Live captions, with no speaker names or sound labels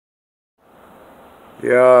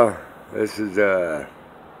Yeah, this is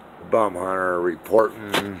Bum Hunter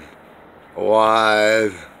reporting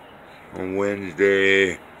live on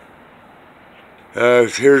Wednesday.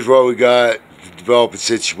 Here's what we got. Developing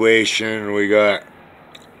situation. We got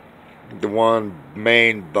the one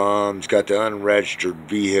main bum's got the unregistered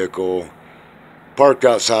vehicle parked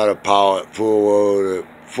outside a pallet full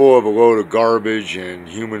of a load of garbage and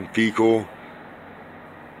human fecal.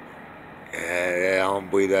 And I don't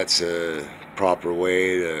believe that's a proper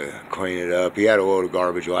way to clean it up. He had a load of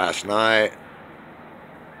garbage last night,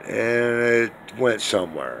 and it went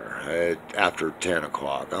somewhere after 10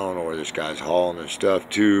 o'clock. I don't know where this guy's hauling this stuff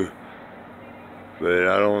to, but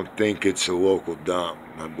I don't think it's a local dump.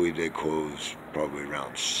 I believe they close probably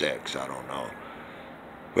around 6. I don't know.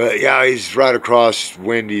 But yeah, he's right across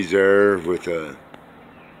Wendy's there with a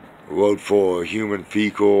load full of human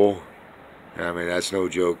fecal. I mean, that's no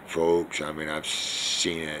joke, folks. I mean, I've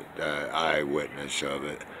seen it, eyewitness of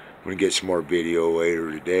it. I'm going to get some more video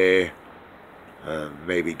later today.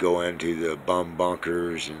 Maybe go into the bum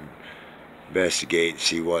bunkers and investigate,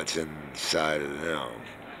 see what's inside of them.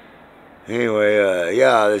 Anyway,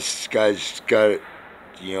 yeah, this guy's got,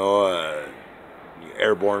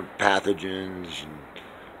 airborne pathogens and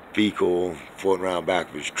fecal floating around the back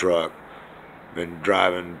of his truck. Been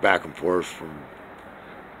driving back and forth from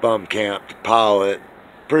bum camp to pilot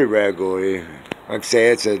pretty regularly. Like I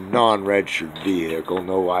say, it's a non-registered vehicle,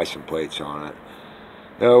 no license plates on it.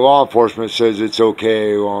 Law enforcement says it's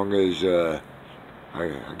okay as long as,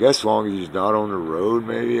 I guess as long as he's not on the road,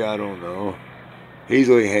 maybe, I don't know. He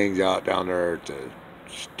usually hangs out down there at the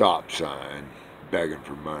stop sign, begging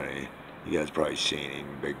for money. You guys probably seen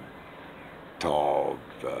him, big, tall,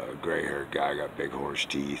 gray-haired guy, got big horse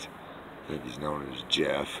teeth. I think he's known as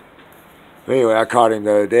Jeff. Anyway, I caught him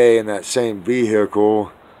the other day in that same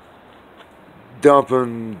vehicle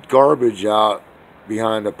dumping garbage out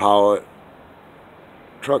behind a pallet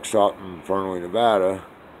truck stop in Fernley, Nevada.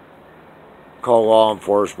 Called law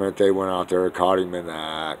enforcement. They went out there, caught him in the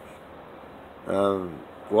act.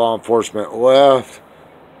 Law enforcement left.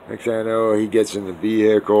 Next thing I know, he gets in the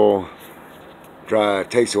vehicle,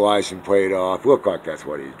 takes the license plate off. Looked like that's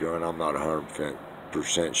what he's doing. I'm not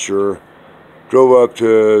 100% sure. Drove up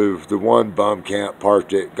to the one bum camp,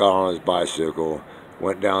 parked it, got on his bicycle,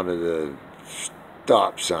 went down to the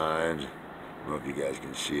stop sign. I don't know if you guys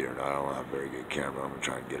can see it or not. I don't have a very good camera. I'm going to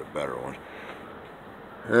try and get a better one.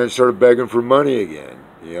 And started begging for money again.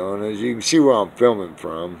 And as you can see where I'm filming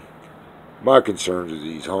from, my concerns is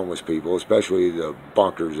these homeless people, especially the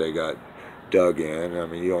bunkers they got dug in. I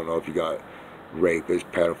mean, you don't know if you got rapists,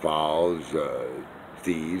 pedophiles,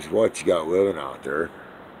 thieves, what you got living out there.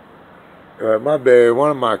 One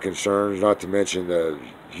of my concerns, not to mention the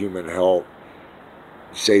human health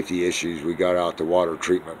safety issues we got out the water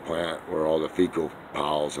treatment plant where all the fecal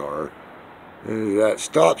piles are. And that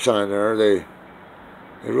stop sign there, they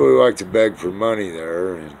really like to beg for money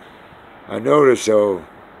there. And I noticed they'll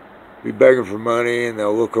be begging for money and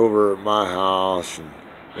they'll look over at my house and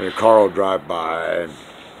a car will drive by and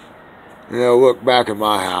they'll look back at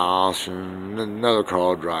my house and another car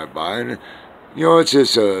will drive by. And it's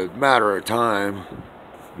just a matter of time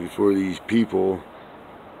before these people,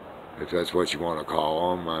 if that's what you want to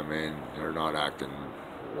call them, I mean, they're not acting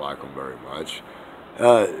like them very much.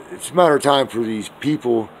 It's a matter of time for these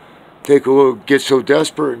people take a look, get so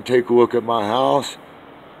desperate and take a look at my house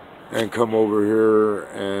and come over here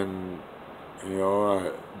and,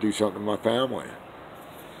 do something to my family.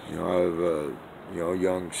 I have a,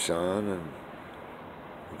 young son and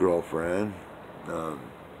a girlfriend. I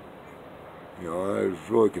was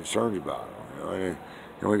really concerned about them.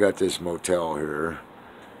 We got this motel here,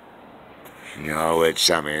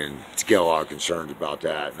 which, I mean, to get a lot of concerns about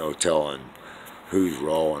that. No telling who's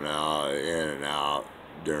rolling out, in and out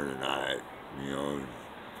during the night.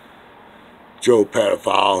 Joe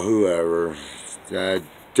pedophile, whoever.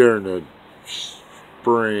 During the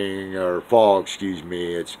spring or fall, excuse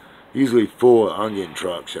me, it's usually full of onion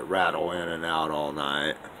trucks that rattle in and out all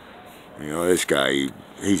night. This guy,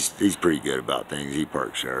 he's pretty good about things. He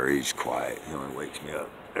parks there. He's quiet. He only wakes me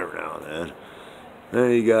up every now and then.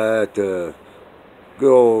 Then you got the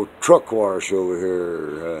good old truck wash over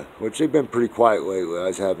here, which they've been pretty quiet lately. I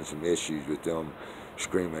was having some issues with them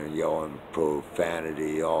screaming and yelling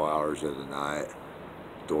profanity all hours of the night.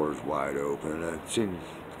 Doors wide open. It seems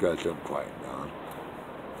got them quieting down.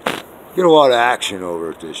 Get a lot of action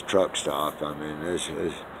over at this truck stop. I mean,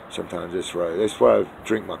 sometimes this is where I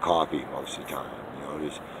drink my coffee most of the time.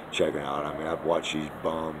 Just checking out. I mean, I've watched these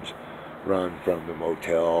bums run from the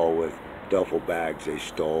motel with duffel bags they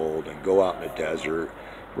stole and go out in the desert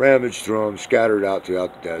rummage through them, scattered out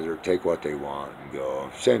throughout the desert, take what they want and go.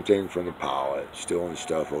 Same thing from the pallet, stealing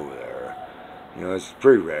stuff over there. You know, it's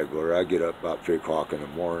pretty regular. I get up about 3 o'clock in the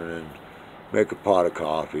morning, make a pot of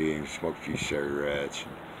coffee, and smoke a few cigarettes,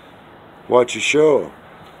 and watch a show.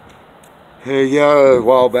 Hey, yeah, a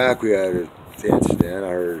while back we had an incident.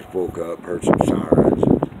 I woke up, heard some sirens.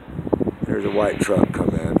 There's a white truck come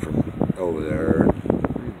in from over there.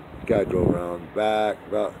 Guy drove around the back,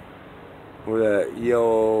 about where that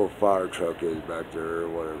yellow fire truck is back there, or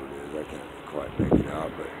whatever it is. I can't quite make it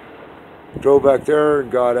out, but drove back there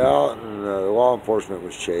and got out, and the law enforcement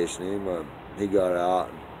was chasing him. He got out.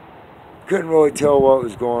 Couldn't really tell what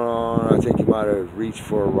was going on. I think he might have reached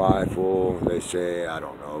for a rifle, they say. I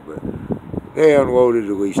don't know, but they unloaded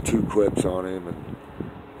at least 2 clips on him. And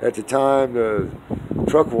at the time, the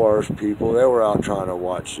truck wash people, they were out trying to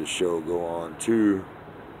watch the show go on too.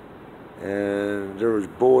 And there was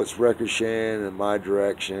bullets ricocheting in my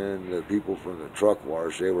direction. The people from the truck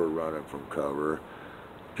wash, they were running from cover.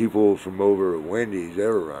 People from over at Wendy's, they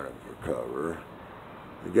were running for cover.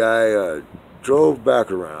 The guy drove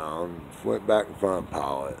back around, went back in front of the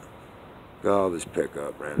pallet, got out of his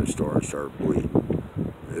pickup, ran to the store and started bleeding.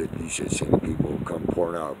 You should have seen the people come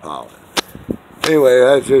pouring out of pallet. Anyway,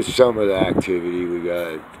 that's just some of the activity we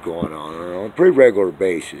got going on a pretty regular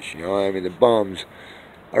basis. You know, I mean, the bums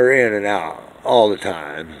are in and out all the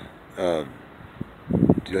time.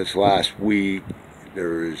 Just last week, there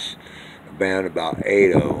was a band, about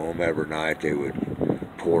 8 of them every night. They would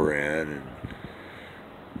pour in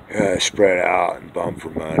and spread out and bum for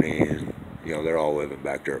money. And, you know, they're all living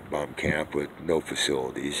back there at bum camp with no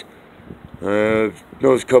facilities.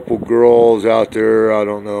 There's a couple girls out there, I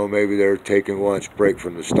don't know, maybe they're taking lunch break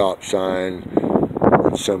from the stop sign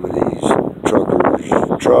on some of these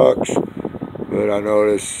truckers' trucks. But I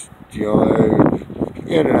noticed, you know,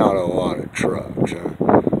 they're in and out of a lot of trucks.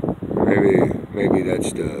 Maybe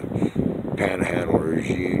that's the Panhandlers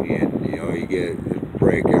Union. You know, you get a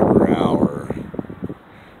break every hour.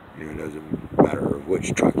 You know, it doesn't matter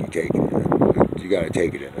which truck you take it in. You got to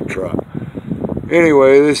take it in a truck.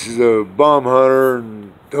 Anyway, this is a bum hunter,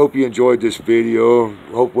 and hope you enjoyed this video.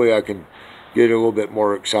 Hopefully I can get a little bit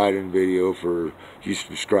more exciting video for you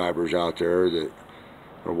subscribers out there that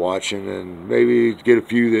are watching, and maybe get a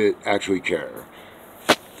few that actually care.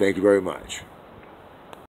 Thank you very much.